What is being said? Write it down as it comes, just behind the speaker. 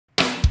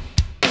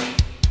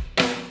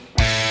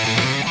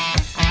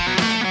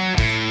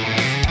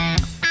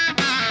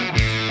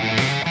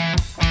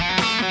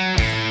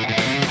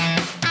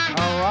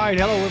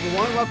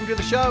welcome to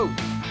the show.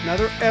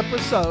 Another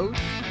episode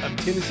of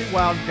Tennessee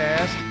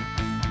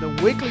WildCast, the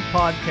weekly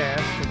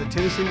podcast for the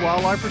Tennessee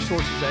Wildlife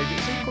Resources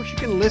Agency. Of course, you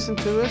can listen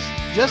to us,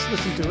 just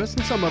listen to us,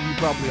 and some of you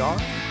probably are.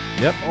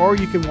 Yep. Or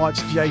you can watch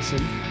Jason.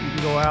 You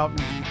can go out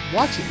and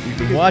watch it. You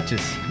can watch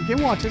us. You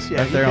can watch us,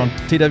 yeah. Right there on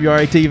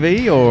TWRA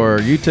TV or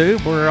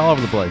YouTube. We're all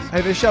over the place.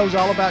 Hey, this show's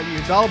all about you.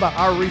 It's all about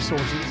our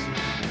resources,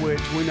 which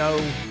we know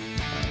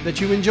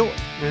that you enjoy.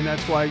 And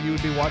that's why you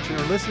would be watching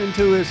or listening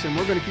to us. And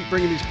we're going to keep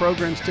bringing these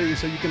programs to you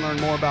so you can learn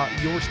more about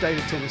your state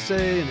of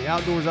Tennessee and the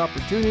outdoors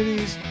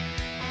opportunities.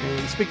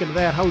 And speaking of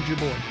that, how old's your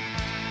boy?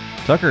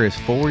 Tucker is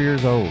 4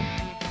 years old.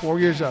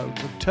 4 years old.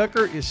 So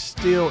Tucker is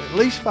still at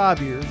least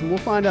 5 years, and we'll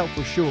find out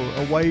for sure,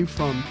 away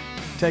from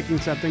taking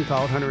something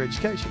called hunter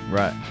education.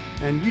 Right.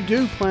 And you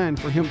do plan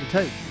for him to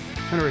take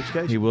hunter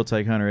education. He will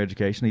take hunter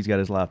education. He's got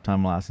his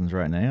lifetime license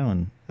right now,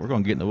 and we're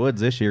going to get in the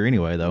woods this year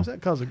anyway, though. Was that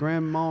because of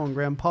Grandma and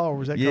Grandpa, or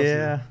was that because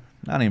Yeah.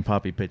 Not even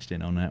Poppy pitched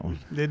in on that one.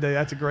 Did they?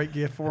 That's a great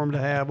gift for him to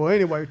have. Well,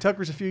 anyway,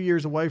 Tucker's a few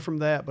years away from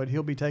that, but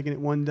he'll be taking it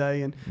one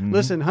day. And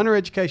listen, hunter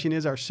education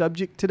is our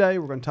subject today.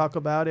 We're going to talk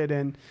about it,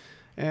 and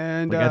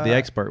we got the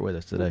expert with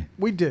us today.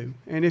 We do.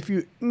 And if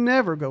you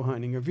never go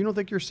hunting, or if you don't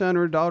think your son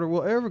or daughter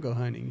will ever go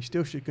hunting, you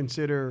still should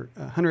consider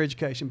hunter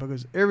education,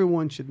 because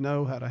everyone should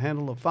know how to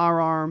handle a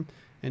firearm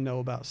and know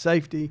about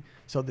safety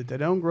so that they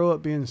don't grow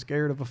up being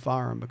scared of a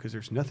firearm, because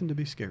there's nothing to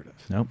be scared of.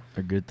 Nope,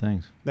 they're good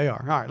things. They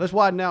are. All right, let's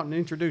widen out and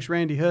introduce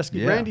Randy Husky.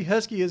 Yeah. Randy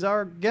Husky is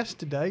our guest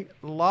today.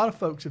 A lot of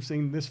folks have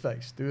seen this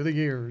face through the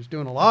years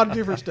doing a lot of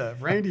different stuff.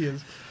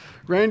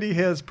 Randy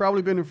has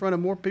probably been in front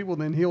of more people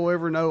than he'll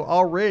ever know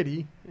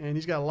already, and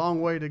he's got a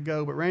long way to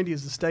go. But Randy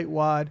is the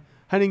statewide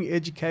hunting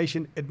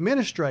education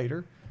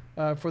administrator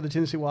for the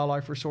Tennessee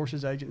Wildlife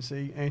Resources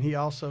Agency, and he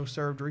also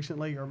served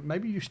recently, or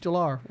maybe you still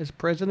are, as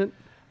president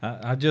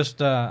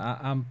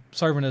I'm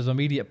serving as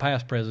immediate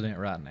past president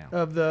right now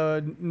of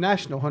the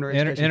National Hunter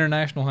Education.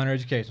 International Hunter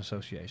Education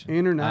Association.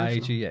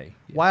 International. IHEA.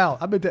 Yes. Wow,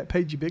 I bet that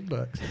paid you big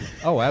bucks.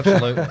 Oh,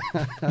 absolutely.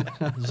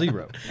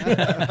 Zero.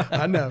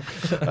 I know.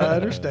 I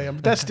understand.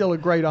 But that's still a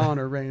great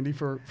honor, Randy,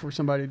 for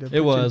somebody to put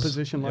you in a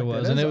position like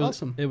that. That's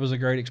awesome. It was a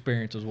great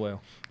experience as well.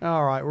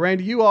 All right.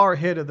 Randy, you are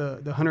head of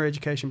the hunter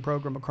education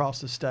program across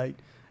the state,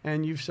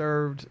 and you've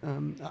served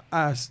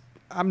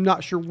I'm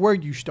not sure where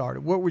you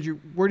started.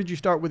 Where did you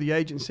start with the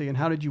agency, and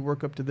how did you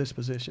work up to this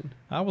position?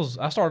 I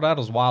started out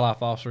as a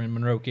wildlife officer in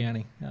Monroe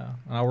County. And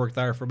I worked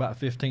there for about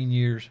 15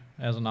 years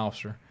as an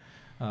officer.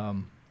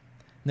 Then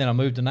I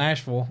moved to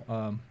Nashville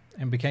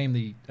and became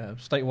the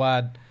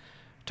statewide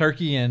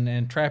turkey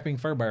and trapping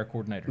fur bear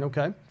coordinator.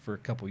 Okay. For a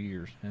couple of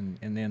years, and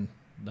then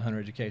the hunter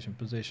education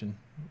position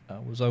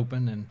was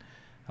open, and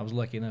I was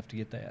lucky enough to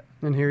get that.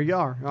 And here you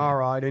are. All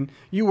right, and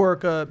you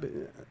work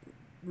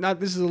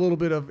this is a little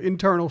bit of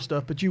internal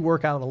stuff, but you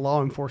work out of the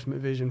law enforcement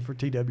vision for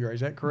TWRA.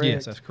 Is that correct?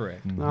 Yes, that's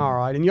correct. Mm-hmm. All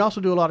right. And you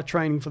also do a lot of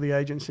training for the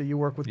agency. You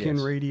work with Ken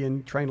Reedy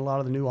and train a lot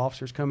of the new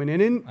officers coming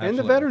in, and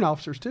the veteran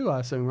officers too,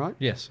 I assume, right?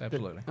 Yes,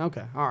 absolutely.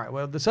 Okay. All right.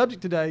 Well, the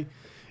subject today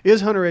is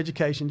hunter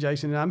education,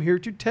 Jason, and I'm here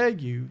to tell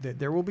you that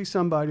there will be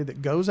somebody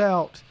that goes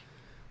out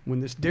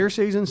when this deer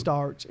season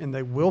starts, and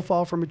they will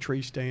fall from a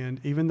tree stand,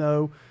 even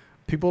though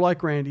people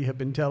like Randy have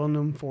been telling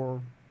them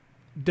for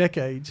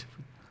decades,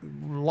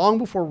 long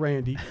before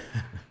Randy,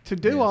 to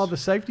do all the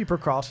safety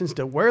precautions,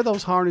 to wear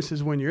those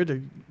harnesses when you're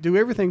to do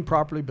everything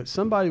properly, but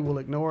somebody will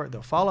ignore it.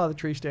 They'll fall out of the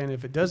tree stand. And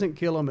if it doesn't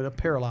kill them, it'll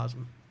paralyze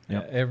them.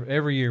 Yeah,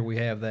 every year we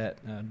have that,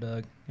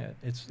 Doug.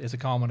 It's a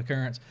common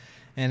occurrence.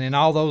 And in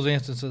all those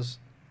instances,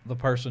 the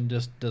person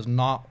just does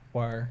not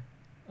wear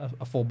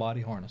a full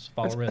body harness.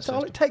 That's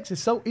all it takes.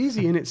 It's so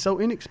easy and it's so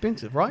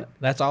inexpensive, right?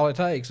 That's all it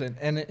takes. And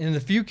in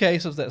the few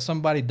cases that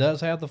somebody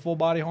does have the full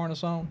body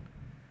harness on,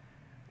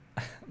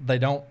 they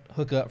don't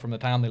hook up from the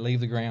time they leave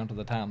the ground to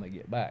the time they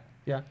get back.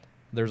 Yeah.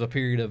 There's a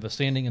period of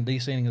ascending and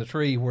descending the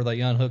tree where they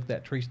unhook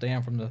that tree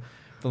stand from the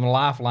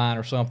lifeline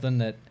or something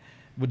that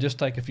would just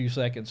take a few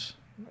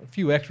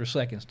extra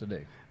seconds to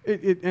do.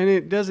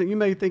 It doesn't. You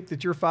may think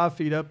that you're 5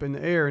 feet up in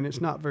the air and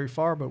it's not very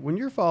far, but when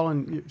you're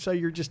falling, say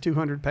you're just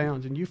 200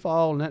 pounds and you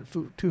fall and that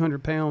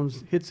 200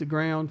 pounds hits the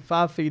ground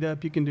 5 feet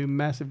up, you can do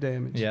massive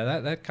damage. Yeah,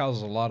 that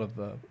causes a lot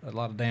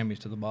of damage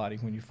to the body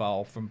when you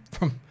fall from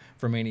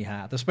any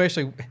height,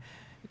 especially.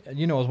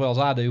 You know as well as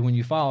I do, when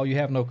you fall, you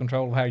have no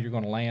control of how you're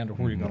going to land or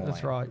where you're going to land.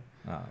 That's right.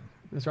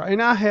 That's right.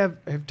 And I have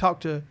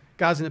talked to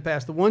guys in the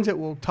past. The ones that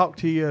will talk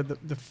to you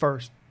the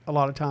first a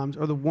lot of times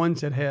are the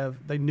ones that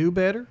they knew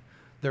better.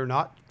 They're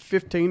not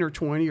 15 or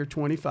 20 or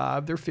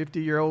 25. They're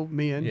 50-year-old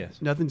men. Yes.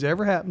 Nothing's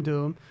ever happened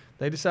to them.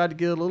 They decide to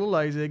get a little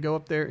lazy. They go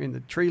up there and the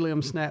tree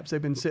limb snaps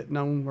they've been sitting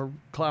on or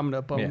climbing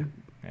up on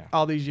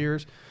all these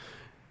years.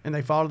 And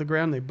they fall to the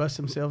ground, they bust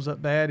themselves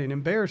up bad, and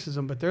embarrasses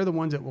them. But they're the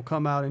ones that will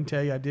come out and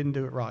tell you, I didn't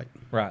do it right.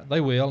 Right, they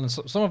will. And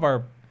some of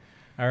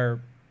our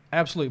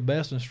absolute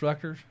best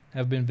instructors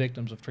have been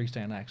victims of tree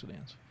stand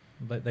accidents.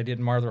 They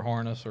didn't wear their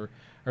harness, or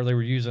they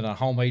were using a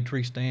homemade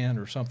tree stand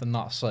or something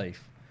not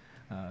safe.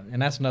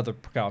 And that's another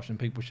precaution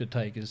people should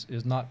take is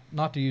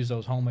not to use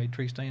those homemade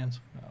tree stands.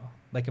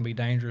 They can be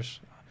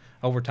dangerous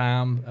over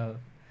time.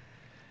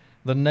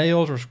 The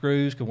nails or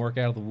screws can work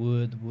out of the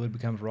wood. The wood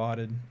becomes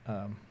rotted.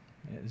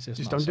 It's just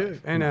Just not don't do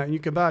safe. it. And you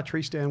can buy a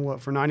tree stand,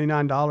 for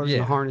 $99 and Yeah,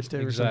 a harness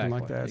too or something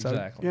like that.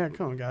 exactly. So, yeah,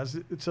 come on, guys.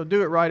 So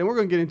do it right. And we're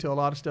going to get into a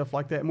lot of stuff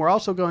like that. And we're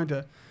also going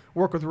to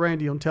work with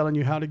Randy on telling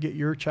you how to get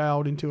your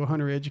child into a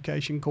hunter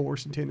education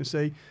course in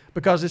Tennessee,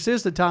 because this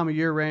is the time of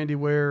year, Randy,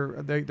 where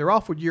they're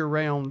offered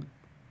year-round,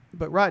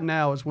 but right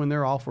now is when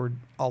they're offered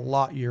a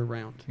lot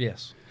year-round.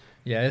 Yes.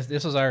 Yeah,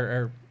 this is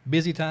our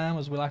busy time,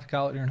 as we like to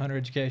call it, during hunter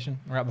education,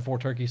 right before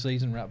turkey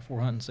season, right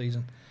before hunting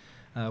season.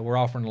 We're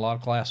offering a lot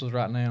of classes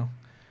right now.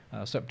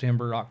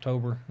 September,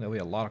 October, there'll be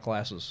a lot of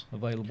classes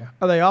available.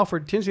 Are they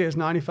offered? Tennessee has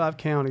 95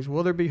 counties.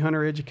 Will there be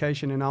hunter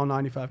education in all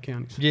 95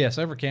 counties? Yes,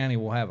 every county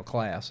will have a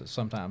class at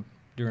some time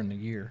during the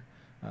year,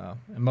 and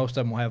most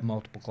of them will have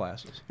multiple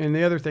classes. And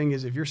the other thing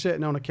is, if you're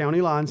sitting on a county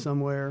line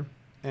somewhere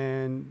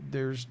and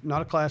there's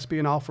not a class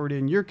being offered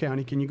in your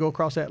county, can you go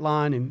across that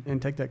line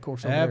and take that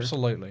course over there?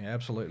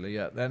 Absolutely.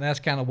 Yeah, and that's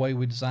kind of the way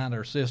we designed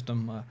our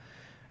system.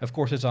 Of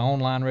course, it's an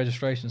online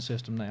registration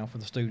system now for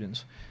the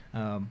students.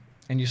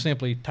 And you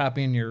simply type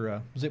in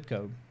your zip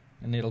code,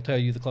 and it'll tell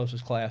you the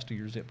closest class to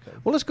your zip code.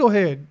 Well, let's go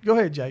ahead. Go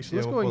ahead, Jason.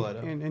 Yeah, Let's we'll go pull ahead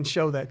that up. and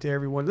show that to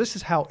everyone. This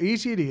is how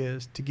easy it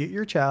is to get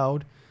your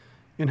child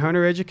in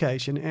hunter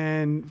education.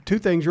 And two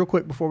things real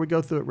quick before we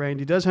go through it,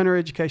 Randy. Does hunter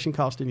education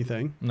cost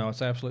anything? No,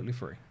 it's absolutely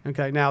free.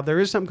 Okay. Now, there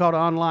is something called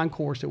an online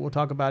course that we'll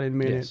talk about in a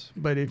minute. Yes.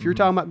 But if you're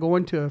talking about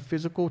going to a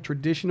physical,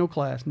 traditional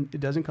class, it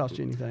doesn't cost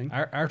you anything.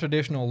 Our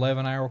traditional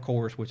 11-hour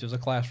course, which is a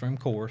classroom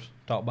course,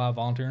 taught by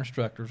volunteer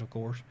instructors, of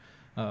course,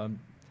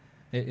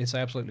 it's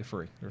absolutely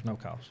free. There's no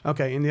cost.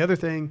 Okay. And the other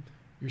thing,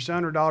 your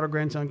son or daughter,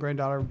 grandson,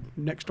 granddaughter,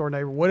 next door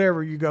neighbor,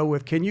 whatever you go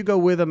with, can you go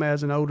with them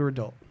as an older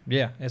adult?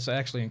 Yeah, it's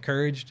actually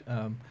encouraged.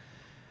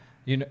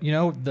 You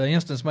know, the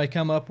instance may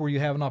come up where you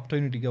have an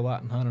opportunity to go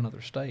out and hunt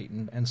another state,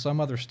 and some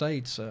other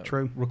states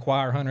True.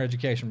 require hunter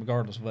education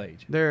regardless of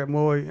age. There,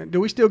 boy, do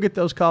we still get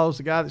those calls?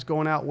 The guy that's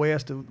going out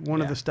west of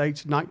one of Yeah. the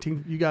states,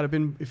 you got to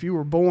been, if you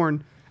were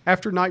born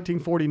after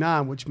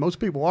 1949, which most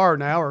people are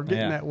now, or getting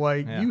Yeah. that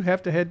way, Yeah. you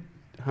have to head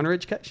hunter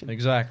education.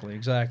 Exactly,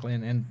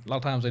 and a lot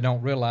of times they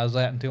don't realize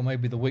that until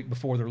maybe the week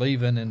before they're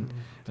leaving, and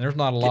there's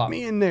not a lot. Get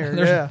me in there,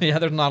 There's- yeah.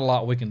 there's not a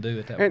lot we can do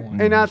at that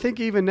point. And I think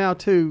even now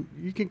too,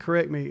 you can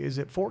correct me. Is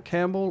it Fort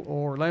Campbell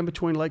or Land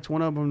Between Lakes?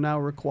 One of them now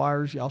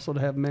requires you also to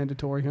have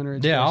mandatory hunter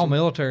education. Yeah, all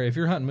military. If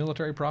you're hunting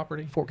military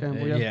property, Fort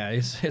Campbell, yeah. yeah,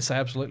 it's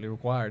absolutely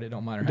required. It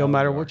don't matter. It how don't old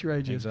matter you what are. your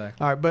age is.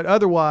 Exactly. All right, but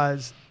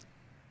otherwise,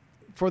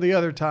 for the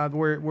other time,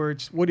 where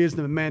it's what is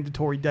the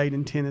mandatory date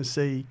in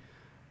Tennessee,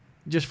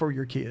 just for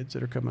your kids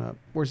that are coming up?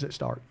 Where does it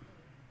start?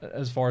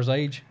 As far as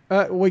age,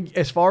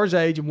 As far as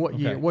age and what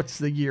year? Okay. What's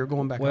the year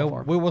going back? well, how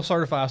far? we will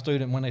certify a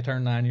student when they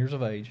turn 9 years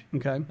of age.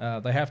 Okay,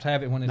 They have to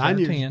have it when they 9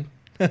 turn years.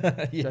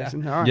 10. Yeah.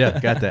 Jason. All right. Yeah,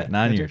 got that.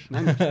 9 years.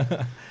 9 years.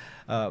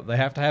 They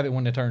have to have it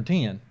when they turn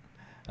 10.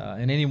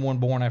 And anyone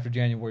born after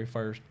January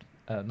 1st,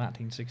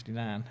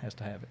 1969 has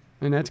to have it.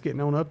 And that's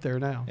getting on up there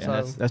now.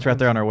 Yeah, so That's right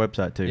there on our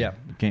website too. Yeah.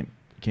 You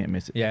can't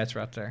miss it. Yeah, it's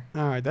right there.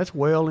 all right, that's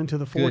well into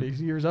the Good. 40s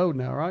years old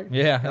now, right?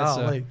 Yeah, that's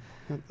Golly.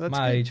 That's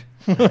my good. age.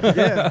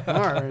 Yeah.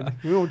 All right.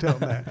 We won't tell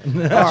them that. I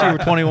thought you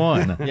were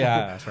 21.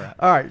 Yeah, that's right.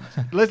 All right,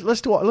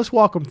 let's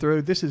walk them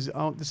through. This is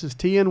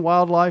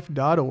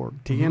tnwildlife.org.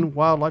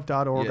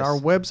 tnwildlife.org. Yes. Our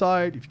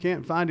website. If you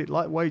can't find it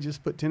that way,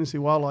 just put Tennessee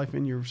Wildlife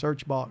in your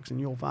search box and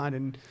you'll find it.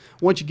 And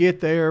once you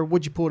get there,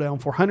 what'd you pull down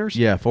for hunters?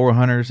 Yeah, for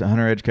hunters.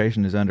 Hunter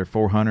education is under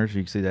for hunters.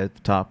 You can see that at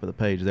the top of the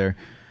page there.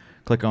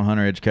 Click on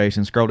hunter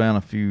education. Scroll down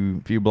a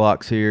few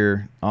blocks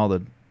here. All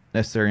the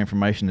necessary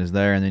information is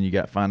there, and then you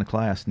got find a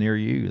class near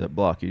you. That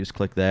block, you just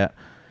click that,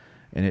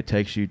 and it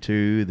takes you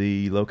to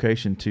the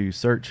location to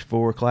search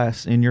for a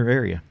class in your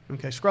area.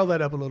 Okay, scroll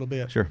that up a little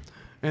bit. Sure.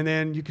 And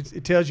then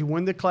it tells you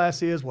when the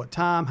class is, what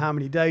time, how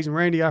many days. And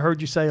Randy, I heard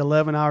you say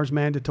 11 hours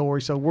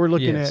mandatory. So we're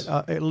looking Yes.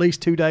 at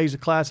least 2 days of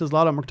classes. A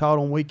lot of them are taught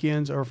on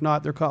weekends, or if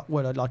not, they're caught,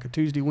 like a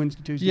Tuesday,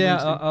 Wednesday, Tuesday, Yeah,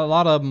 Wednesday. a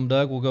lot of them,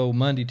 Doug, will go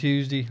Monday,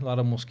 Tuesday. A lot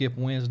of them will skip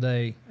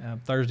Wednesday,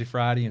 Thursday,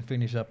 Friday, and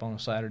finish up on a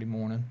Saturday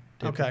morning,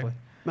 typically. Okay.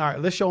 All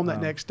right, let's show them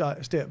that next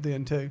step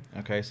then, too.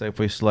 Okay, so if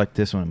we select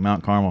this one,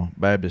 Mount Carmel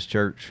Baptist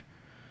Church,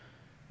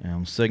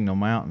 Signal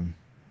Mountain,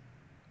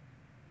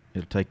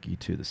 it'll take you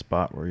to the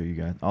spot where you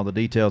got all the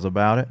details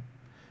about it.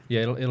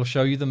 Yeah, it'll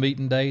show you the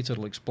meeting dates.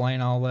 It'll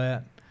explain all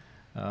that.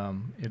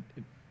 It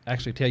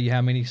actually tell you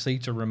how many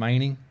seats are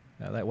remaining.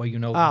 That way you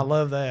know. I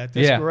love that.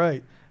 That's Yeah.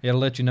 great. It'll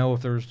let you know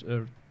if there's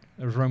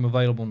room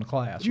available in the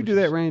class. Did you which do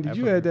that, is Randy? Did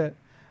you add that?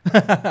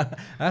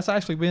 That's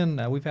actually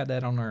been, we've had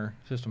that on our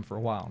system for a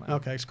while now.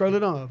 Okay, scroll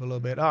it on up a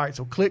little bit. All right,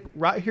 so click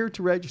right here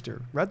to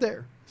register. Right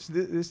there.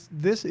 It's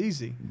this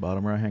easy.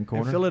 Bottom right hand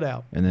corner. And fill it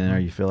out. And then there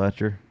you fill out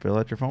your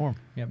form.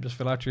 Yep, just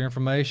fill out your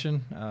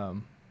information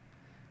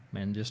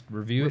and just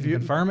review it and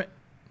confirm it,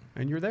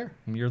 And you're there.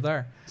 and you're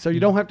there. So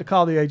you don't have to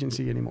call the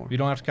agency anymore. You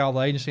don't have to call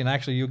the agency, and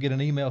actually you'll get an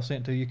email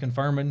sent to you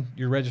confirming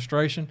your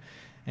registration,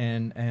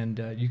 and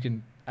you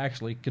can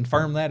actually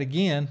confirm that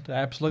again to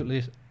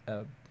absolutely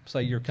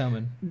say you're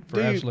coming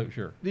for absolute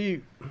sure.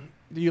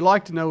 you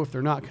like to know if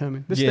they're not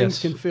coming. This things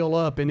can fill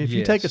up, and if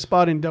you take a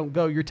spot and don't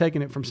go, you're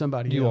taking it from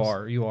somebody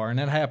else. You are, and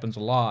that happens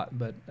a lot.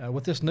 But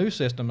with this new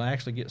system, they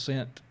actually get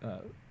sent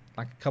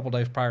like a couple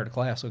days prior to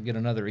class. They'll get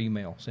another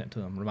email sent to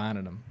them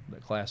reminding them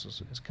that class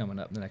is coming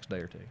up the next day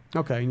or two.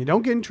 Okay, and you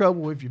don't get in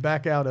trouble if you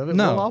back out of it.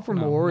 No, we'll offer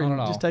more and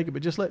just all. take it,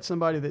 but just let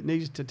somebody that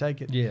needs to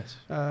take it. Yes.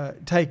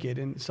 Take it,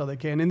 and so they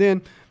can. And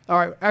then, all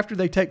right, after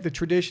they take the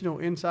traditional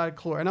inside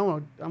course, and I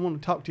want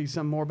to talk to you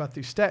some more about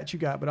these stats you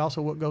got, but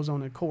also what goes on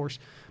in the course.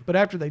 But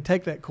after they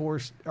take that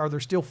course, are there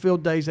still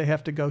field days they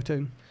have to go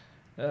to?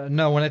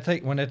 No, are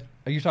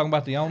you talking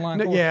about the online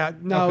course? Yeah,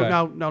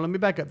 no. Let me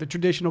back up. The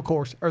traditional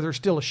course, are there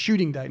still a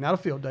shooting day, not a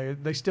field day?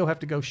 They still have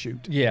to go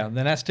shoot. Yeah,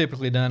 then that's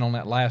typically done on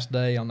that last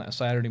day, on that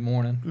Saturday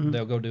morning. Mm-hmm.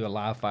 They'll go do a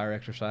live fire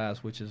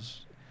exercise, which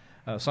is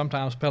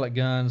sometimes pellet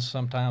guns,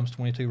 sometimes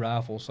 22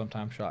 rifles,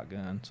 sometimes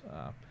shotguns.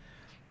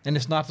 And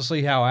it's not to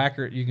see how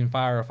accurate you can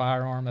fire a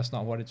firearm. That's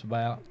not what it's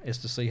about. It's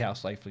to see how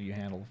safely you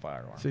handle the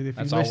firearm. See, if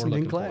that's you all listened we're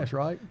in looking class, for.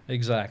 right?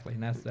 Exactly,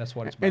 and that's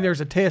what it's about. And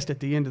there's a test at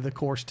the end of the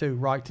course too,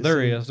 right?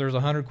 There is. There's a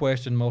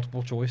 100-question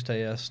multiple choice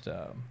test,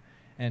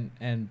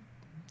 and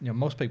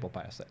most people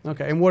pass that.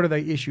 Okay, and what are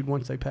they issued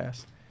once they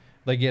pass?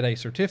 They get a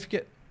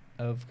certificate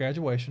of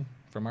graduation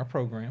from our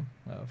program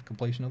of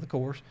completion of the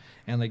course,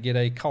 and they get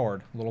a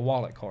card, a little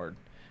wallet card,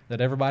 that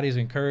everybody's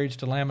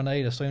encouraged to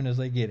laminate as soon as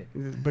they get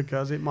it.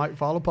 Because it might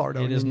fall apart.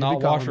 It is not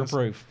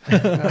washer-proof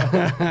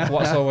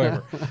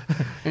whatsoever.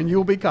 And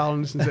you'll be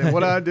calling us and saying,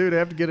 what do I do to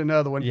have to get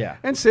another one? Yeah.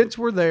 And since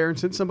we're there, and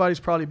since somebody's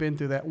probably been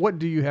through that, what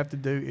do you have to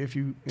do if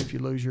you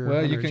lose your?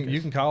 Well,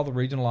 you can call the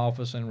regional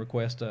office and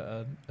request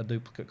a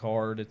duplicate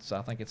card.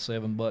 I think it's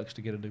 $7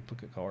 to get a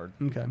duplicate card.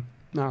 Okay.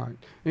 All right.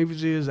 It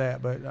is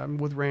that, but I'm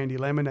with Randy.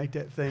 Laminate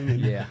that thing.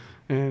 And, yeah.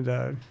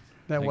 And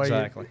that way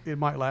exactly. it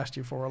might last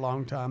you for a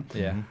long time.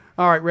 Yeah.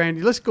 All right,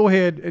 Randy, let's go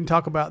ahead and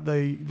talk about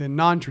the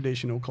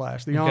non-traditional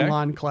class, the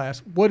online class.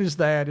 What is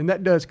that? And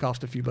that does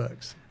cost a few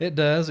bucks. It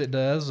does.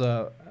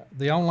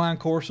 The online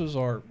courses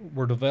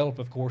were developed,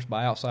 of course,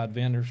 by outside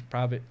vendors.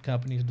 Private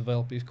companies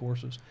develop these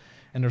courses.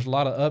 And there's a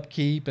lot of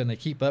upkeep, and they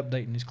keep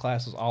updating these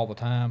classes all the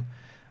time.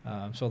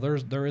 So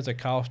there is a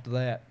cost to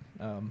that.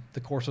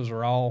 The courses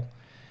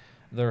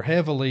they're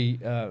heavily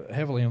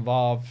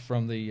involved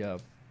from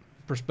the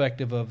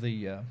perspective of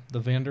the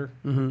vendor.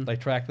 Mm-hmm. They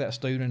track that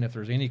student. If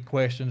there's any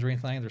questions or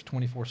anything, there's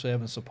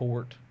 24/7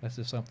 support. That's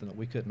just something that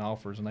we couldn't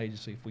offer as an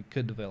agency if we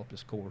could develop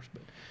this course.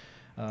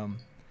 But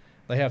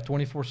they have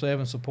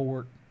 24/7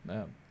 support,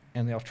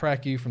 and they'll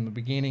track you from the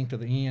beginning to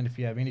the end if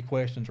you have any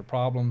questions or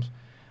problems.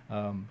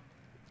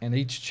 And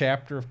each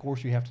chapter, of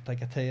course, you have to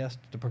take a test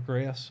to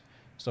progress.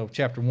 So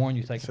chapter 1,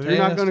 you take a test. So you're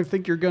not going to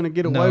think you're going to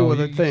get away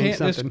with a thing. You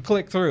can't just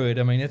click through it.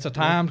 I mean, it's a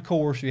timed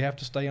course. You have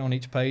to stay on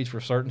each page for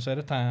a certain set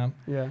of time.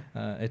 Yeah.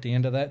 At the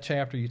end of that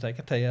chapter, you take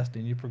a test,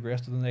 and you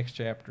progress to the next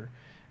chapter,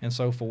 and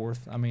so forth.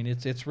 I mean,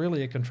 it's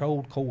really a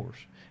controlled course,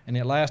 and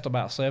it lasts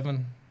about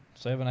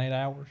 8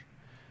 hours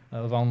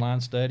of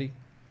online study.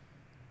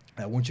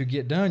 Once you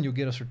get done, you'll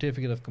get a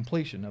certificate of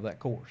completion of that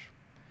course.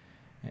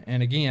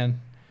 And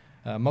again,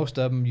 most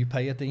of them you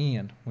pay at the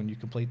end. When you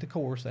complete the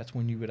course, that's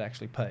when you would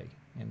actually pay.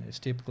 And it's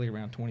typically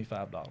around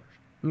 $25.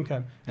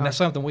 Okay. And that's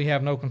something we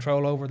have no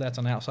control over. That's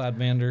an outside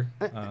vendor.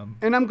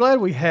 And I'm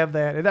glad we have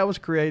that. And that was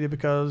created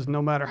because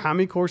no matter how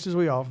many courses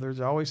we offer,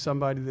 there's always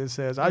somebody that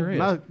says,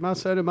 my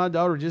son and my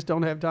daughter just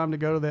don't have time to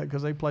go to that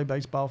because they play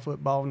baseball,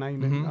 football,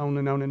 name it, on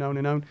and on and on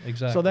and on.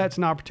 Exactly. So that's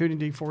an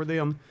opportunity for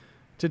them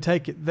to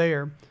take it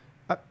there.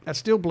 I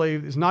still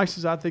believe, as nice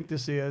as I think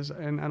this is,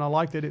 and I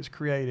like that it's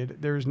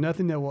created, there's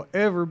nothing that will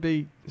ever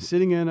beat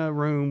sitting in a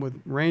room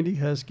with Randy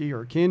Husky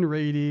or Ken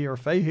Reedy or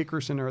Faye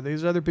Hickerson or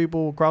these other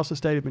people across the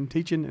state have been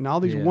teaching, and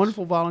all these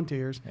wonderful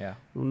volunteers. Yeah.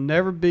 Will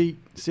never beat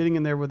sitting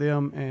in there with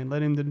them and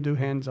letting them do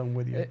hands-on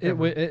with you.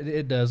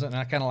 It doesn't. And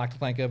I kind of like to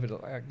think of it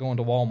like going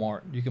to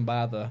Walmart. You can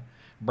buy the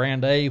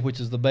brand A, which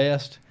is the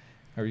best,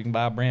 or you can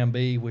buy brand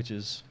B, which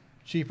is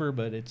cheaper,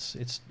 but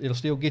it'll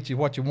still get you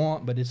what you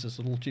want, but it's just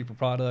a little cheaper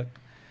product.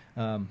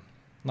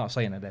 Not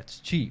saying that that's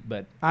cheap,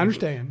 but I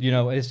understand.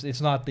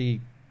 It's not the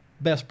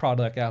best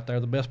product out there.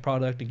 The best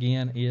product,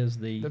 again, is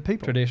the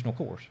traditional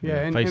course. Yeah,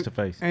 and face to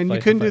face. And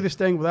you couldn't do this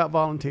thing without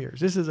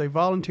volunteers. This is a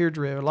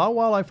volunteer-driven. A lot of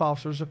wildlife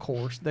officers, of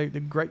course, they do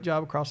a great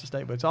job across the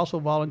state, but it's also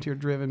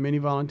volunteer-driven. Many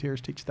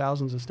volunteers teach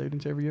thousands of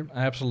students every year.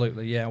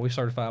 Absolutely, yeah. We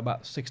certify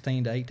about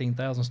 16,000 to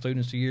 18,000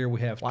 students a year. We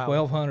have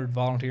 1,200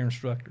 volunteer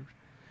instructors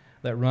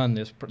that run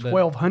this.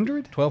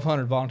 1,200?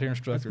 1,200 volunteer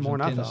instructors That's more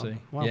in than Tennessee. I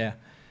thought. Wow. Yeah.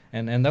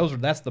 And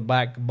that's the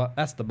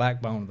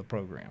backbone of the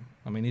program.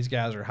 I mean, these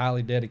guys are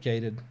highly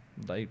dedicated.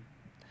 They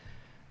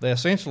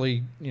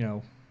essentially,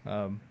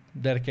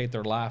 dedicate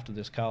their life to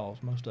this cause.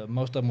 Most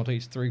of them will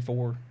teach 3,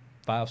 4,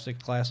 5,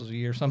 6 classes a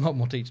year. Some of them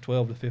will teach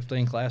 12 to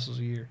 15 classes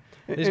a year.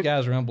 These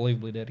guys are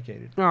unbelievably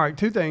dedicated. All right,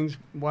 2 things.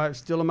 Why it's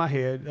still in my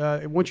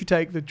head. Once you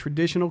take the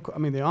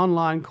the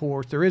online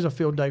course, there is a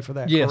field day for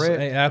that. Yes,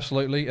 correct?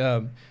 Absolutely.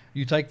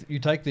 You take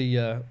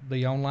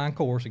the online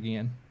course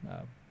again.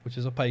 Which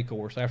is a pay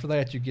course. After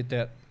that, you get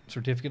that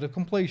certificate of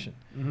completion.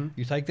 Mm-hmm.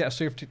 You take that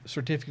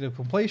certificate of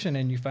completion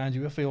and you find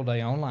you a field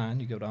day online.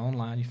 You go to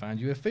online, you find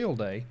you a field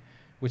day,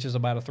 which is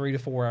about a 3 to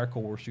 4 hour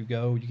course. You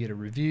go, you get a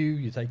review,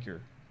 you take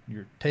your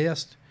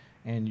test,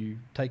 and you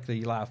take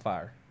the live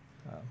fire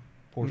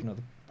portion of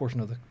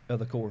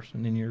the course,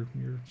 and then you're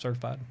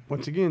certified.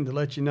 Once again, to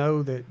let you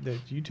know that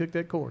you took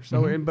that course.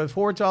 So, and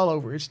before it's all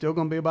over, it's still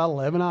going to be about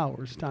 11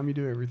 hours time you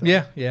do everything.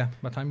 Yeah.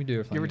 By the time you do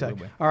everything, give or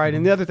take. All right,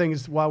 and the other thing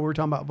is, while we're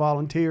talking about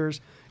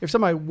volunteers, if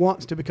somebody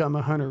wants to become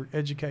a hunter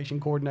education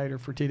coordinator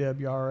for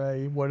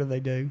TWRA, what do they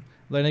do?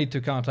 They need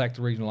to contact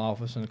the regional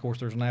office, and of course,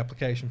 there's an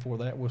application for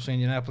that. We'll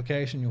send you an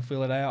application. You'll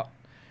fill it out,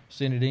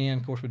 send it in.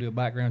 Of course, we do a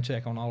background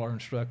check on all our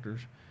instructors,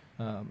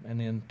 and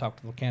then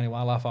talk to the county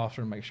wildlife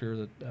officer and make sure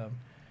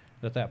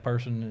that that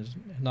person is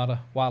not a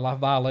wildlife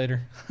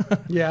violator.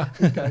 Yeah,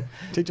 okay.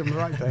 Teach them the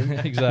right thing.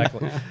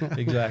 Exactly.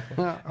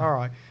 All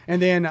right, and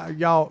then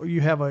do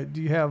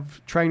you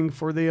have training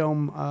for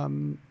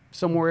them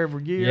somewhere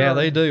every year? Yeah,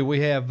 they do. We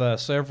have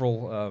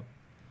several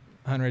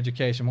hunter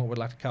education, we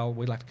like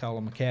to call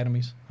them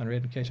academies, hunter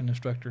education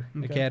instructor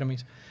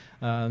academies.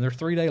 They're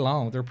 3 day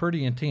long. They're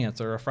pretty intense.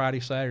 They're a Friday,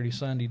 Saturday,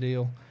 Sunday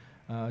deal.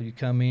 You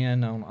come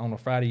in on a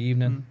Friday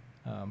evening.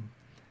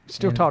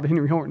 Still taught at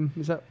Henry Horton,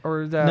 is that,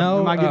 or is that, no?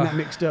 Am I getting that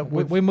mixed up?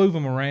 We move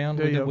them around.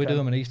 We do okay.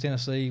 them in East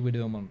Tennessee. We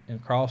do them in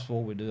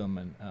Crossville. We do them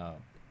in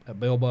at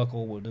Bell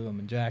Buckle. We'll do them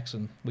in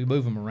Jackson. We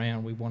move them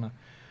around. We want to.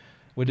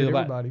 We do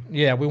about everybody.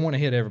 Yeah, we want to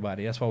hit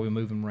everybody. That's why we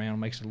move them around. It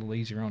makes it a little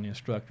easier on the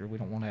instructor. We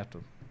don't want to have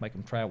to make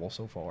them travel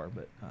so far.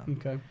 But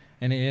okay.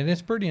 And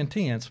it's pretty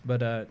intense.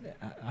 But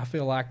I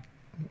feel like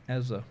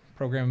as a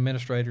program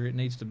administrator, it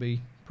needs to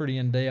be pretty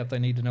in depth. They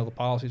need to know the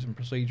policies and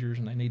procedures,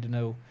 and they need to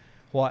know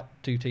what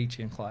to teach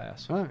in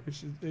class. All right.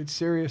 It's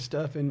serious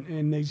stuff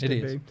and needs to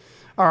is. be.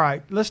 All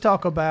right. Let's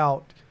talk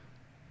about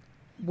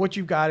what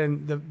you've got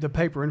in the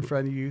paper in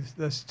front of you,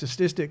 the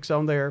statistics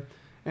on there.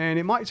 And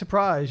it might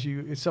surprise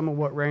you. It's some of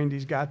what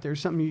Randy's got there.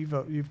 Something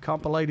you've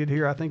compilated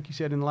here, I think you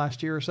said, in the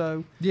last year or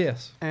so.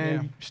 Yes.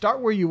 And start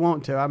where you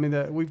want to. I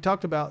mean, we've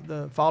talked about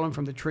the falling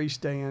from the tree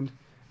stand,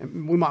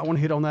 and we might want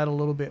to hit on that a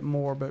little bit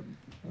more. But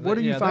what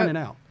are you finding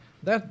out?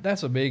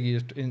 That's a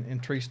biggie in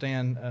tree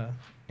stand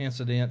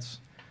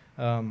incidents.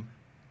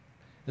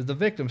 Is the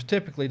victims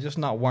typically just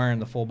not wearing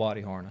the full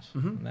body harness.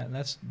 Mm-hmm. And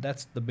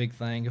that's the big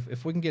thing.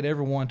 If we can get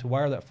everyone to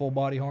wear that full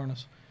body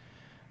harness,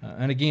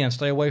 and again,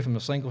 stay away from the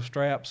single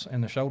straps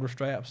and the shoulder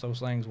straps. Those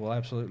things will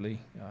absolutely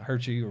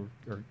hurt you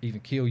or even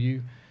kill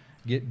you.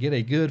 Get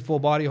a good full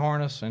body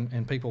harness,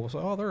 and people will say,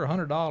 "Oh, they're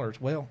 $100."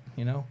 Well,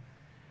 you know,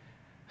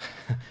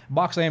 a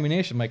box of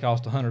ammunition may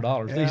cost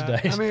 $100 these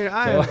days.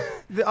 I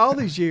mean, all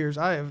these years,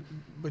 I have,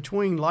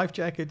 between life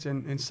jackets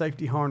and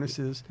safety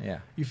harnesses,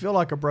 you feel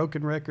like a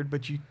broken record,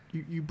 but you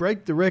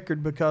break the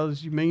record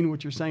because you mean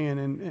what you're saying.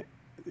 And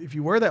if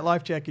you wear that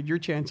life jacket, your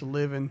chance of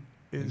living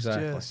is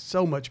just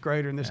so much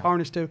greater. And this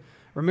harness too.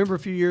 Remember a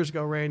few years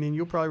ago, Randy, and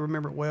you'll probably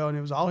remember it well, and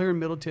it was all here in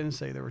Middle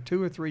Tennessee. There were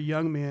 2 or 3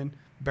 young men,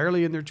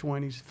 barely in their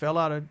 20s, fell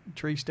out of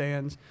tree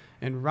stands,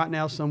 and right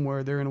now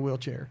somewhere they're in a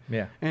wheelchair.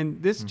 Yeah.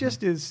 And this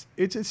just it's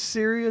a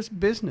serious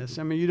business.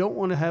 I mean, you don't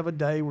want to have a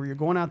day where you're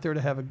going out there to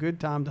have a good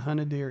time to hunt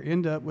a deer,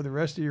 end up with the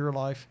rest of your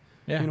life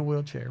in a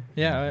wheelchair.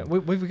 Yeah,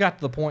 we've got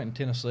to the point in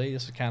Tennessee,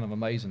 this is kind of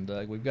amazing,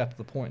 Doug, we've got to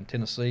the point in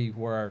Tennessee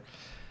where our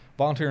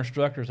volunteer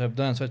instructors have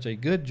done such a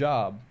good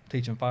job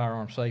teaching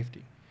firearm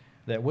safety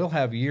that we'll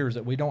have years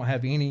that we don't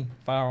have any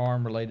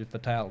firearm-related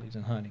fatalities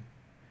in hunting.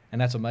 And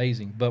that's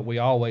amazing, but we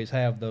always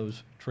have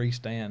those tree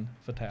stand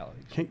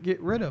fatalities. Can't get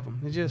rid of them.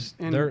 It's just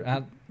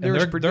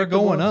they're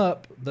going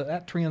up.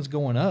 That trend's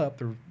going up.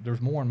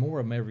 There's more and more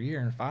of them every year,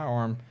 and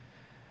firearm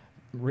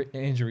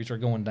injuries are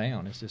going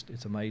down.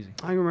 It's amazing.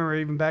 I remember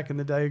even back in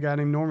the day, a guy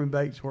named Norman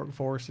Bates worked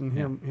for us, and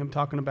him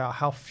talking about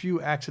how few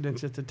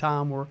accidents at the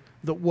time were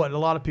what a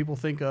lot of people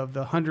think of,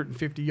 the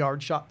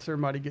 150-yard shots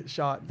everybody gets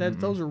shot.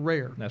 Those are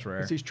rare. That's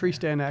rare. It's these tree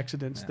stand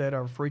accidents that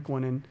are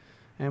frequent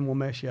and will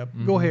mess you up.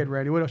 Go ahead,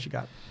 Randy. What else you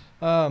got?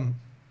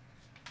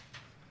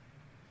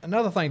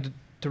 Another thing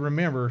to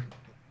remember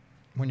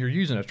when you're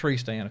using a tree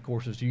stand, of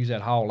course, is to use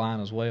that haul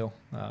line as well.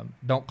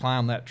 Don't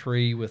climb that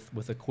tree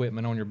with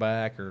equipment on your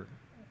back, or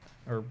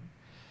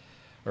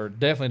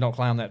definitely don't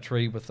climb that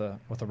tree with a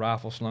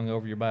rifle slung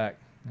over your back.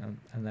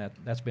 And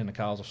that's been the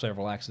cause of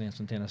several accidents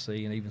in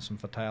Tennessee and even some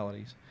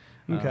fatalities.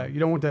 Okay, you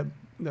don't want that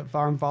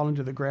firearm falling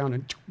to the ground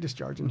and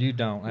discharging. You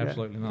don't,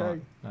 absolutely not.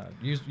 Okay.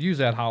 Use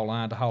that haul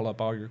line to haul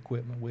up all your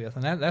equipment with,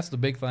 and that's the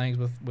big things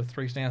with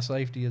tree stand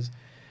safety is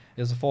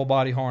the full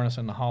body harness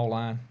and the haul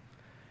line,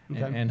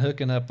 and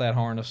hooking up that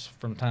harness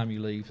from the time you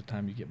leave to the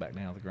time you get back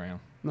down to the ground.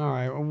 All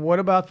right. What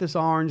about this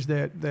orange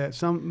that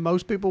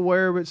most people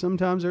wear, but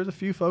sometimes there's a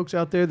few folks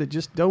out there that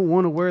just don't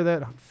want to wear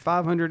that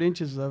 500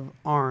 inches of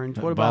orange?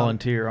 What about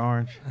volunteer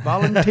orange?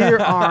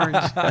 Volunteer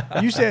orange.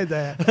 You said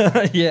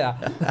that.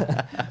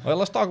 Yeah. Well,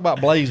 let's talk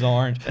about blaze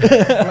orange.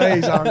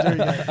 Blaze orange. There you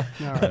go.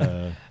 All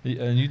right.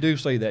 And you do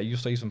see that. You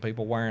see some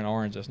people wearing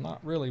orange that's not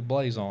really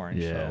blaze orange.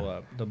 Yeah.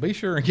 So to be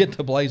sure and get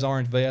the blaze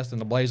orange vest and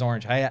the blaze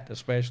orange hat,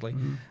 especially.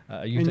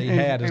 UT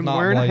hat is and not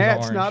wearing blaze a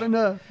hat's orange. not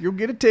enough. You'll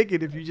get a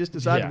ticket if you just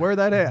decide to wear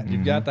that hat.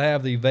 You've got to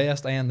have the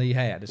vest and the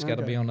hat. It's got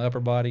to Okay. be on the upper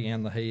body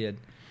and the head.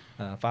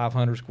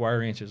 500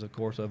 square inches, of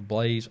course, of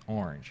blaze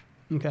orange.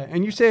 Okay.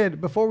 And you said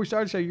before we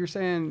started the show, you're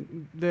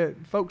saying that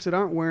folks that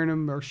aren't wearing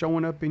them are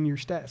showing up in your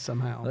stats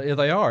somehow. Yeah,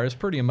 they are. It's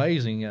pretty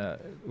amazing.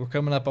 We're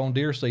coming up on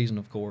deer season,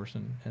 of course,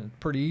 and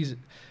pretty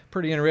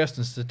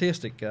interesting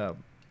statistic. I've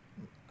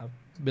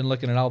been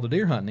looking at all the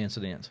deer hunting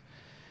incidents,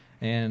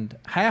 and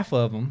half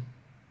of them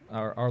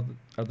are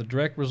the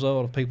direct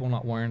result of people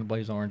not wearing a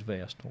blaze orange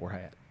vest or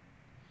hat.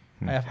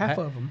 Half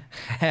of them.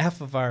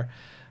 Half of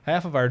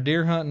our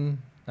deer hunting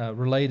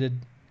related,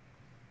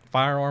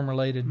 firearm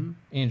related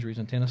injuries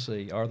in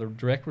Tennessee are the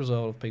direct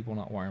result of people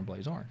not wearing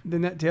blaze orange.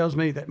 Then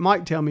that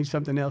might tell me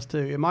something else too.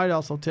 It might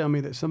also tell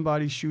me that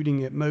somebody's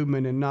shooting at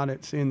movement and not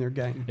at seeing their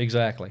game.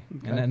 Exactly.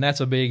 Okay. And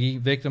that's a biggie.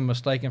 Victim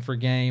mistaken for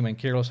game and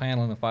careless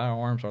handling of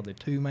firearms are the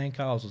two main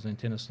causes in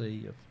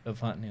Tennessee of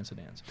hunting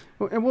incidents.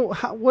 And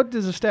what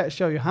does the stat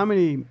show you? How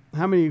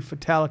many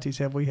fatalities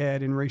have we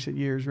had in recent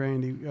years,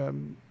 Randy?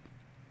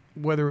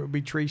 Whether it would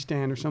be tree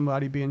stand or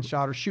somebody being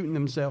shot or shooting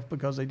themselves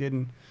because they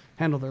didn't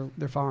handle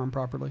their firearm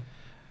properly?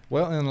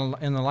 Well,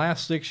 in the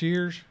last 6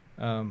 years,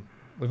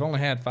 we've only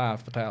had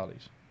 5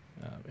 fatalities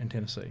in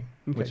Tennessee,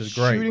 which is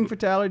great. Shooting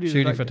fatality?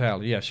 Shooting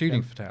fatality.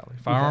 Fatality.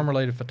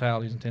 Firearm-related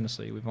fatalities in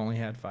Tennessee, we've only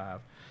had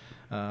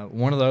 5.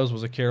 One of those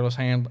was a careless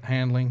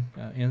handling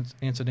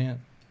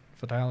incident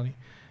fatality,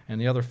 and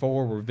the other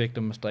 4 were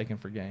victim mistaken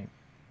for game.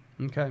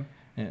 Okay.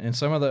 And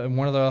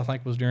one of those I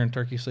think was during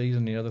turkey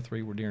season. The other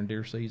 3 were during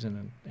deer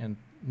season, and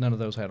none of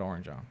those had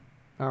orange on.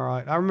 All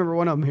right. I remember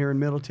one of them here in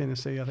Middle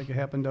Tennessee. I think it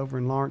happened over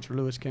in Lawrence or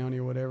Lewis County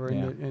or whatever,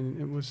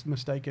 and it was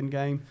mistaken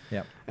game.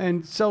 Yep.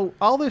 And so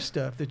all this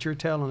stuff that you're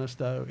telling us,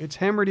 though, it's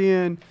hammered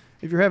in.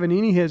 If you're having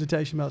any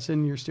hesitation about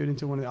sending your students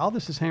to one of all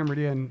this is hammered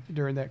in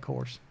during that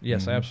course.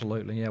 Yes,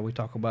 absolutely. Yeah, we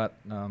talk about,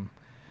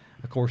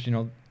 of course,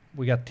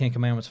 we got the 10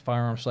 Commandments of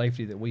firearm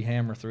safety that we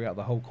hammer throughout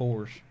the whole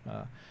course.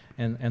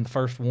 And the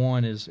first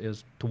one is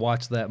to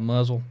watch that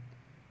muzzle.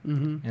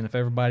 Mm-hmm. And if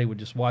everybody would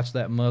just watch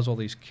that muzzle,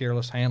 these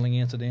careless handling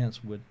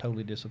incidents would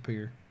totally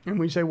disappear. And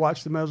when you say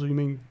watch the muzzle, you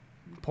mean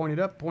point it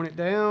up, point it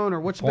down, or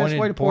what's the best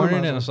way to point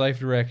it in a safe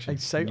direction?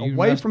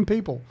 Away from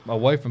people.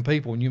 Away from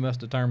people, and you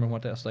must determine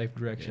what that safe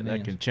direction is.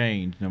 That can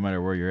change no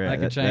matter where you're at. That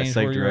can change that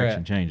safe where you're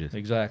direction at. changes.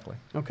 Exactly.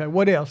 Okay.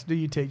 What else do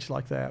you teach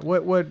like that?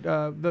 What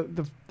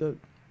the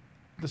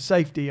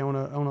safety on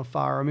a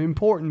firearm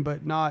important,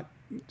 but not.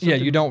 Yeah,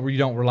 you don't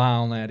rely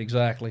on that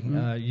exactly.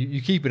 Mm-hmm.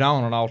 You keep it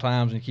on at all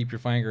times and keep your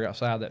finger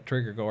outside that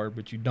trigger guard,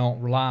 but you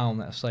don't rely on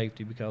that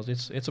safety because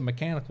it's a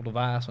mechanical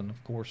device, and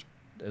of course,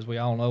 as we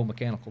all know,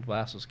 mechanical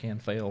devices can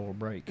fail or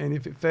break. And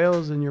if it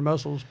fails and your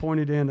muscle's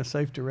pointed in a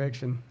safe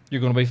direction,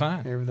 you're going to be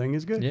fine. Everything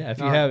is good.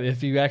 Yeah,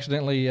 if you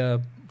accidentally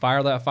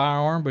fire that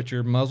firearm, but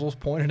your muzzle's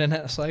pointed in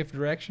that safe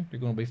direction,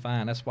 you're going to be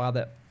fine. That's why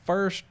that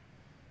first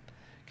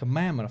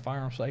commandment of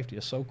firearm safety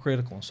is so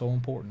critical and so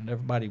important. And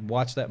everybody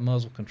watch that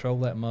muzzle, control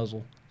that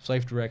muzzle,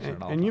 safe direction at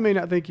all times. And you may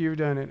not think you've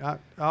done it. I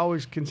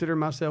always consider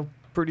myself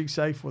pretty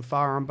safe with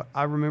firearm, but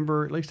I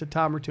remember at least a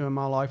time or two in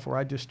my life where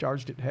I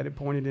discharged it, had it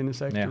pointed in a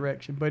safe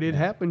direction. But it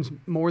happens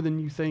more than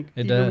you think,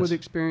 even with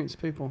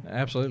experienced people.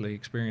 Absolutely,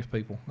 experienced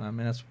people. I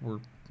mean, that's where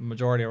the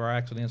majority of our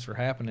accidents are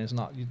happening. It's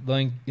not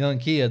the young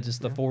kids; it's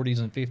the 40s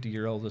and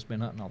 50-year-olds that's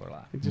been hunting all their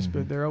life. It just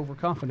they're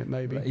overconfident,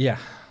 maybe. Yeah.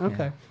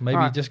 Okay. Yeah.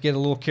 Maybe just get a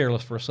little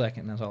careless for a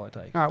second. That's all it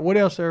takes. All right. What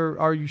else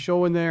are you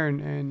showing there,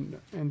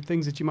 and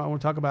things that you might want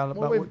to talk about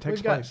what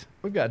takes place?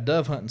 We've got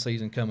dove hunting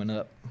season coming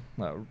up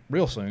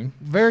real soon.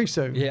 Very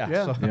soon.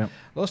 Yeah. So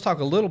let's talk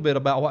a little bit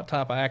about what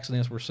type of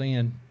accidents we're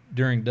seeing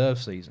during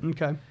dove season.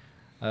 Okay.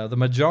 The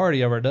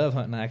majority of our dove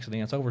hunting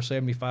accidents, over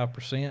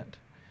 75%,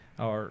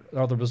 are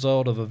the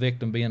result of a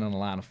victim being in a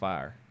line of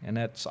fire, and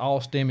that's all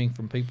stemming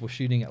from people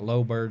shooting at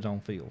low birds on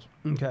fields.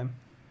 Okay.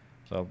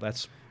 So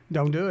that's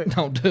don't do it.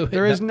 Don't do it.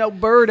 There is no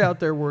bird out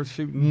there worth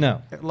shooting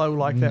at low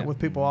like that with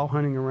people all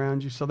hunting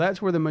around you. So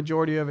that's where the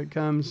majority of it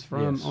comes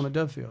from on a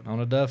dove field. On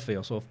a dove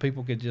field. So if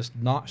people could just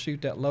not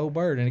shoot that low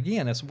bird, and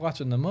again, that's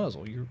watching the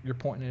muzzle. You're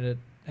pointing it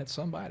at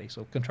somebody.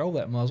 So control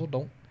that muzzle.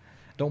 Don't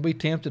be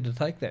tempted to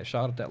take that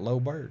shot at that low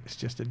bird. It's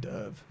just a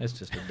dove. It's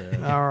just a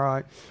dove. All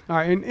right.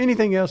 And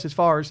anything else as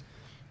far as,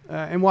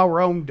 and while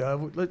we're on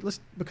dove, let's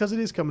because it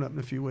is coming up in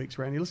a few weeks,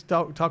 Randy, let's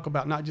talk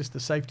about not just the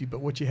safety,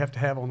 but what you have to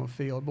have on the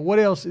field. But what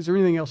else, is there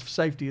anything else for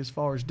safety as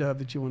far as dove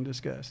that you want to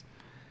discuss?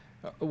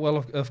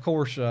 Well, of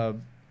course, be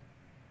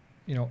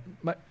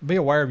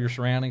aware of your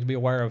surroundings, be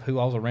aware of who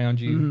all's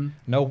around you,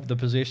 know the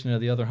position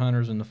of the other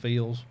hunters in the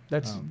fields.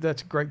 That's a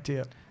great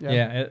tip.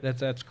 Yeah,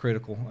 that's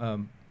critical.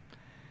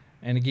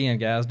 And again,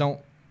 guys, don't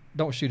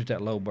shoot at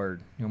that low bird.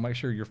 Make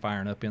sure you're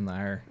firing up in the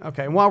air.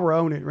 Okay, and while we're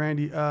on it,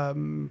 Randy,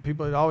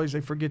 people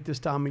they forget this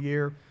time of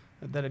year.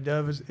 that a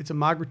dove it's a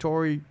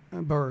migratory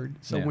bird.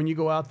 So Yeah. when you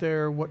go out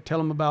there, tell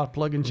them about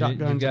plug-in shotguns.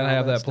 You've got to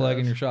have that plug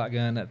in stuff. your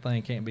shotgun. That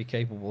thing can't be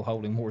capable of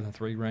holding more than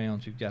 3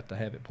 rounds. You've got to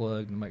have it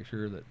plugged and make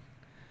sure that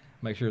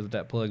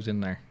plug's in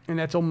there. And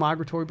that's on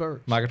migratory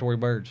birds. Migratory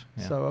birds.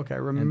 Yeah. So okay,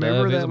 and remember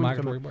dove that is a when you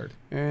come migratory out. bird.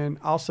 And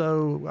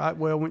also,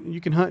 when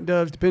you can hunt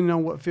doves depending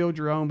on what field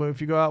you're on. But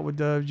if you go out with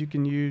doves, you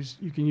can use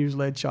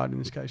lead shot in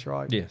this case,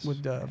 right? Yes.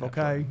 With dove,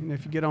 okay. Absolutely. And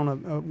if you get on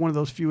one of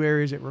those few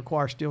areas that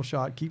require steel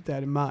shot, keep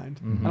that in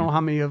mind. Mhm. I don't know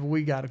how many of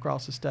we got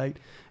across the state.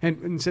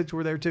 And since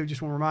we're there too,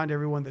 just want to remind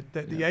everyone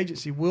that the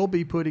agency will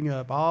be putting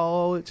up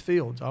all its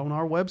fields on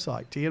our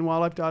website,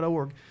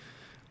 tnwildlife.org.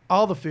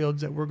 All the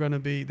fields that we're going to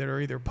be that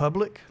are either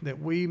public that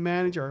we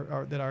manage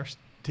or that our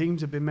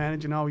teams have been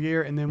managing all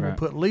year, and then we'll Right.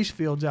 put lease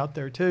fields out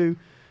there too.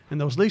 And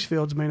those lease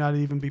fields may not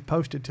even be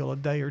posted till a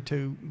day or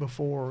two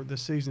before the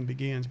season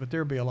begins, but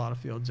there'll be a lot of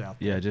fields out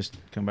there. Yeah, just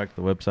come back to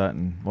the website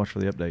and watch for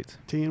the updates.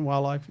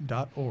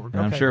 tnwildlife.org.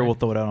 And I'm sure we'll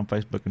throw it out on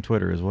Facebook and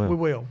Twitter as well. We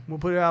will. We'll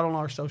put it out on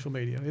our social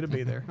media. It'll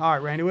be there. All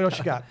right, Randy, what else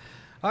you got?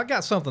 I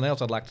got something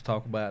else I'd like to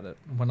talk about.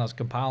 When I was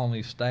compiling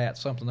these stats,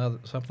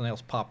 something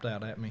else popped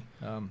out at me.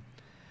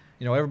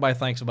 Everybody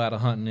thinks about a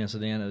hunting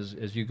incident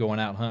as you going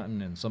out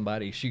hunting and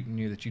somebody shooting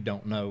you that you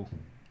don't know,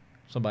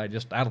 somebody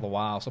just out of the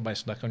wild, somebody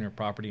snuck on your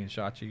property and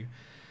shot you.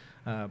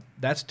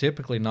 That's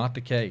typically not the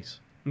case.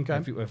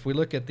 Okay. If we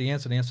look at the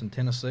incidents in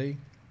Tennessee,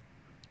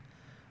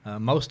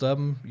 most of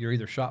them you're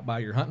either shot by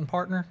your hunting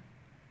partner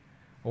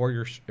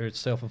or it's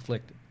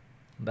self-inflicted.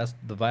 That's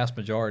the vast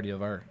majority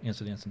of our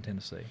incidents in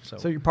Tennessee.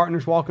 So your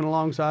partner's walking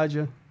alongside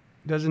you,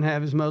 doesn't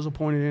have his muzzle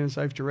pointed in a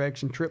safe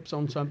direction, trips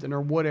on something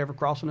or whatever,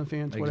 crossing a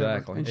fence,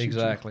 whatever. and shoots you.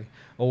 Exactly.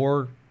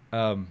 Or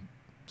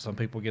some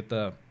people get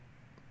the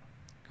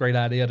great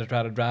idea to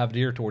try to drive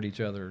deer toward each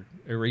other,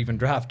 or even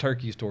drive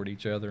turkeys toward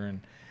each other,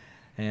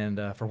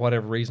 and for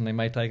whatever reason they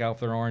may take off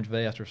their orange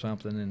vest or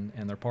something,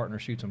 and their partner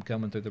shoots them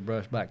coming through the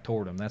brush back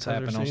toward them. That's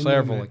happened on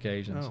several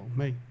occasions. Oh,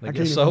 me. They I get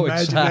can't so even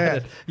imagine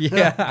excited. that.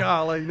 Yeah.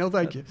 Golly, no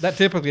thank you. That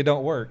typically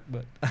don't work,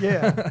 but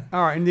Yeah.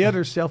 All right, and the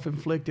other is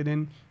self-inflicted.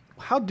 And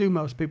how do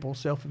most people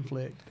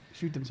self-inflict,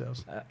 shoot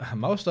themselves?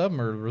 Most of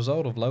them are a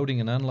result of loading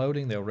and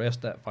unloading. They'll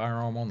rest that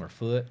firearm on their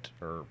foot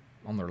or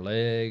on their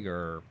leg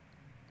or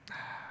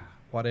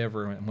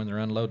whatever when they're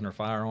unloading their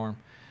firearm,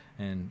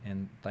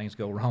 and things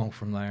go wrong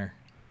from there.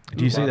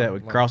 Do you see that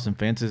with crossing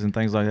fences and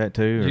things like that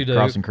too, or You do.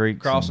 crossing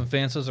creeks? Crossing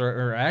fences,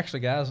 or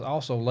actually, guys,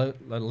 also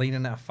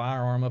leaning that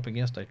firearm up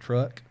against a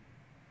truck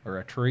or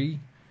a tree,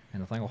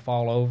 and the thing will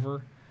fall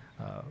over.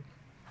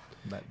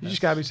 You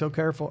just got to be so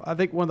careful. I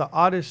think one of the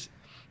oddest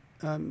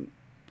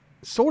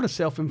sort of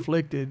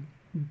self-inflicted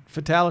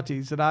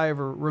fatalities that I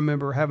ever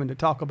remember having to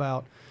talk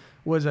about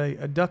was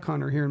a duck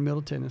hunter here in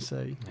Middle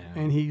Tennessee,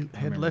 Yeah, and he had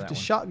remember left that a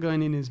one.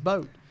 shotgun in his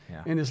boat,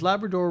 Yeah. and his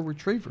Labrador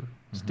Retriever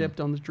stepped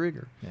on the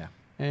trigger Yeah.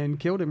 and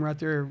killed him right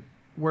there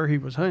where he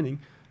was hunting.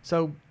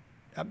 So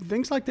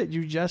things like that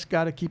you just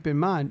got to keep in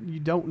mind. You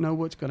don't know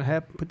what's going to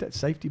happen. Put that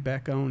safety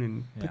back on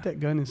and Yeah. put that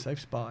gun in a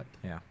safe spot.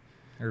 Yeah.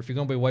 Or if you're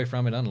going to be away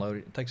from it, unload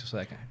it. It takes a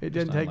second. It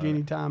Just doesn't take unload any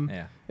it. time.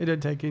 Yeah. It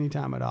doesn't take any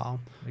time at all.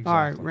 Exactly. All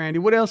right, Randy,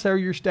 what else are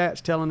your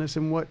stats telling us,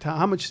 and what time?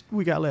 How much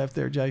we got left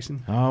there,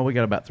 Jason? Oh, we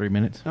got about 3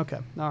 minutes. Okay,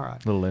 all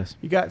right. A little less.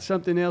 You got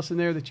something else in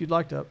there that you'd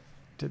like to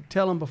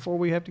tell them before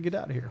we have to get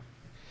out of here?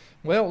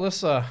 Well,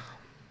 let's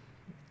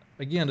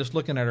again, just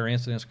looking at our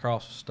incidents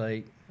across the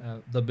state,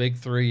 the big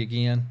three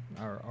again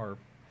are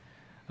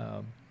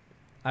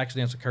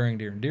accidents occurring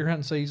during deer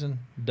hunting season,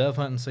 dove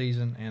hunting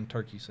season, and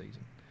turkey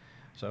season.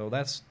 So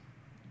that's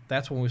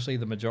when we see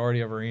the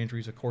majority of our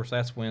injuries. Of course,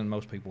 that's when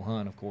most people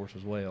hunt, of course,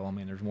 as well. I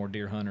mean, there's more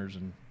deer hunters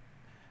and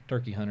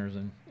turkey hunters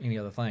than any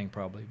other thing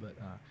probably, but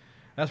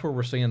that's where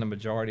we're seeing the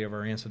majority of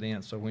our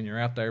incidents. So when you're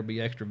out there,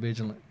 be extra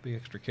vigilant, be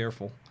extra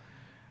careful.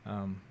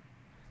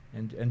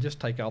 And just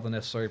take all the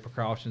necessary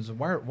precautions. And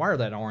wear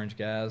that orange,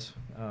 guys.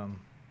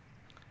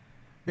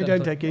 It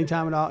doesn't take any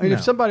time at all. And No.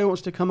 if somebody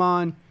wants to come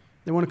on,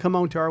 they want to come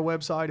on to our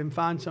website and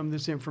find some of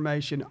this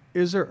information,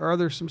 are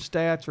there some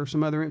stats or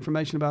some other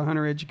information about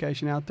hunter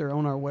education out there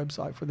on our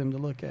website for them to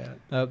look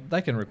at?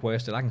 They can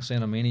request it. I can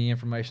send them any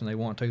information they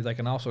want to. They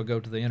can also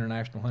go to the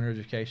International Hunter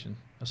Education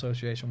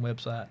Association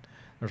website.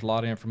 There's a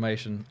lot of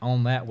information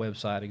on that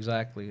website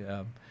exactly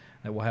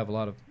that will have a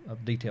lot of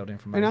detailed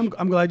information. And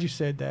I'm glad you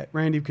said that,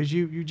 Randy, because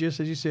you just,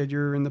 as you said,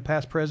 you're in the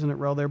past president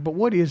role there. But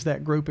what is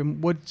that group,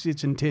 and what's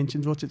its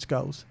intentions? What's its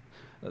goals?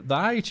 The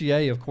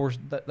IHEA, of course,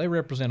 they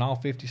represent all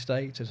 50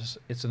 states.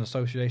 It's an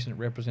association that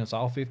represents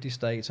all 50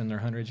 states in their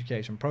hunter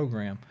education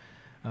program.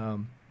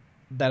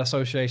 That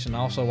association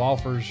also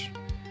offers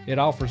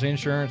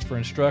insurance for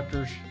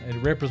instructors. It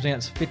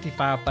represents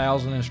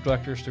 55,000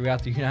 instructors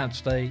throughout the United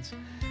States.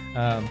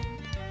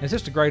 It's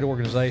just a great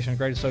organization, a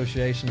great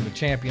association to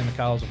champion the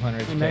cause of hunter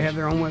education. And they have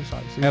their own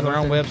website. So Have their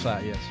own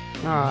website, yes.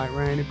 All right,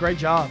 Randy, great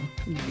job.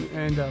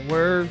 And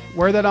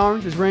wear that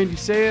orange, as Randy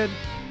said,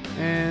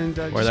 and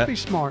just that- be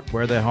smart.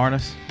 Wear that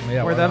harness.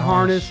 Yeah, wear that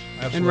harness.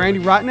 And Absolutely. Randy,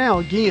 right now,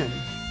 again,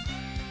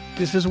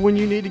 this is when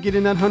you need to get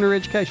in that hunter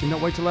education.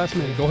 Don't wait till last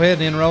minute. Go ahead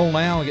and enroll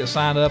now and get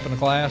signed up in the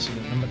class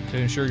to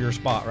ensure your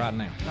spot right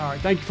now. All right.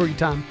 Thank you for your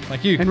time.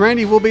 Thank you. And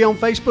Randy, we'll be on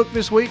Facebook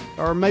this week,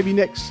 or maybe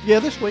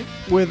this week,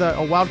 with a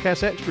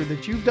WildCast Extra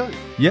that you've done.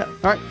 Yep.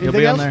 All right. You'll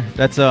be on there.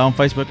 That's on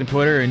Facebook and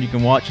Twitter, and you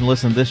can watch and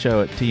listen to this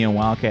show at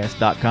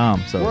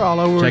tnwildcast.com. So we're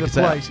all over check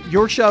the us place. out.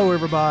 Your show,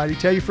 everybody.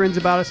 Tell your friends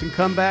about us and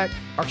come back.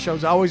 Our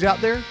show's always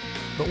out there,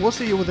 but we'll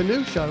see you with a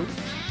new show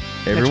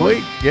Every next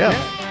week.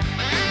 Yeah.